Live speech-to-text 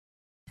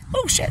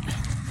Oh, shit.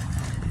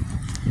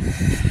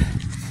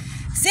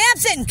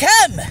 Samson,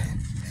 come!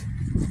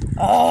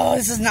 Oh,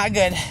 this is not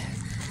good.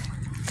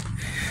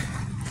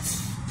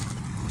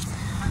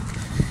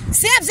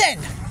 Samson!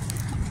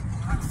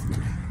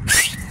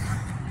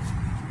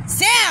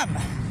 Sam!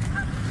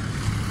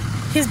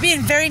 He's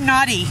being very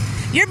naughty.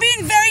 You're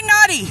being very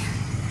naughty.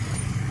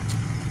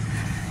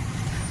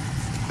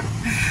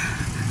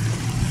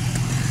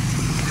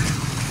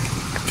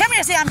 Come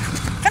here, Sam.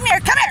 Come here,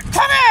 come here,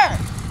 come here!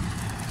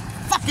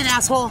 Fucking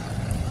asshole.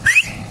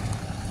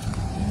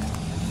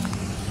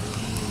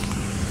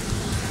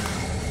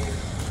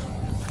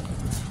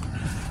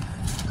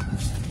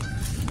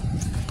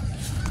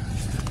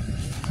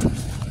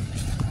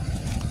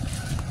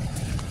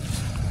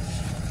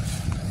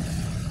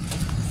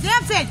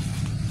 Samson!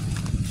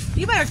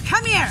 You better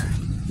come here.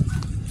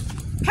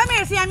 Come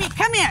here, Sammy.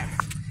 Come here.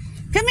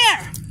 Come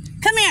here.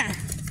 Come here.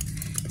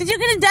 Did you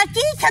get a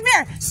ducky? Come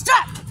here.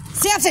 Stop!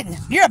 Samson,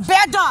 you're a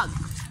bad dog.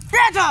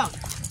 Bad dog.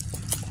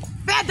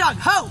 Bad dog.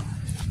 Ho.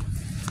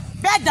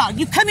 Bad dog.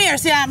 You come here,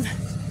 Sam.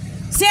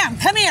 Sam,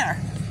 come here.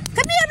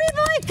 Come here, big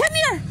boy. Come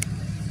here.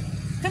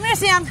 Come here,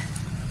 Sam.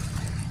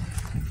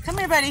 Come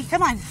here, buddy.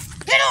 Come on.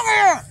 Get over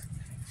here.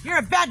 You're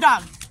a bad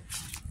dog.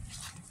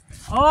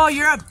 Oh,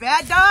 you're a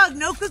bad dog.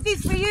 No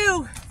cookies for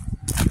you.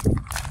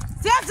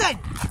 Samson!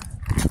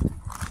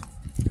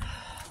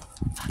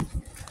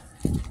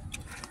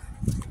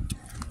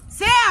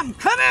 Sam,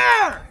 come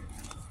here!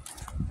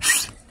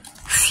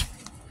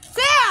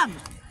 Sam!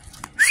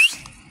 This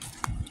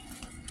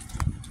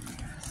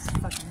is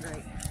fucking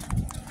great.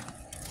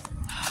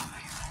 Oh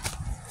my God.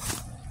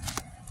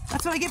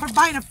 That's what I get for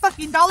buying a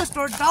fucking dollar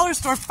store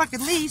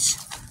fucking leash.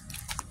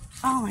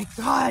 Oh my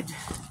God.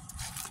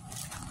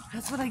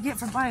 That's what I get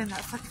for buying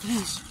that fucking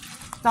leash.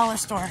 Dollar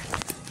store.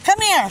 Come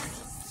here.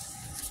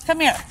 Come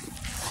here.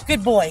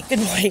 Good boy. Good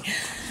boy.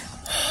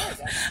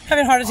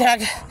 Having a heart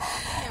attack.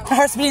 My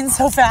heart's beating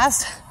so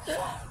fast.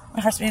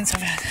 My heart's beating so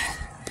fast.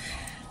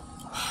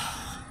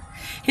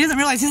 He doesn't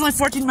realize he's only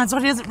 14 months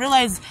old. He doesn't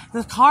realize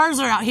the cars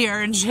are out here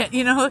and shit,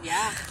 you know?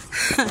 Yeah.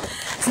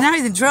 So now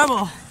he's in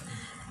trouble.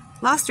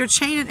 Lost your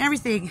chain and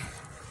everything.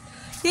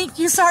 Thank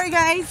you. Sorry,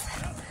 guys.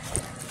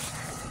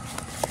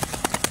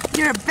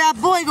 You're a bad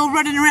boy. Go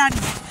running around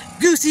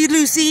goosey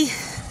Lucy.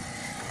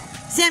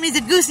 Sammy's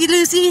a goosey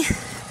Lucy.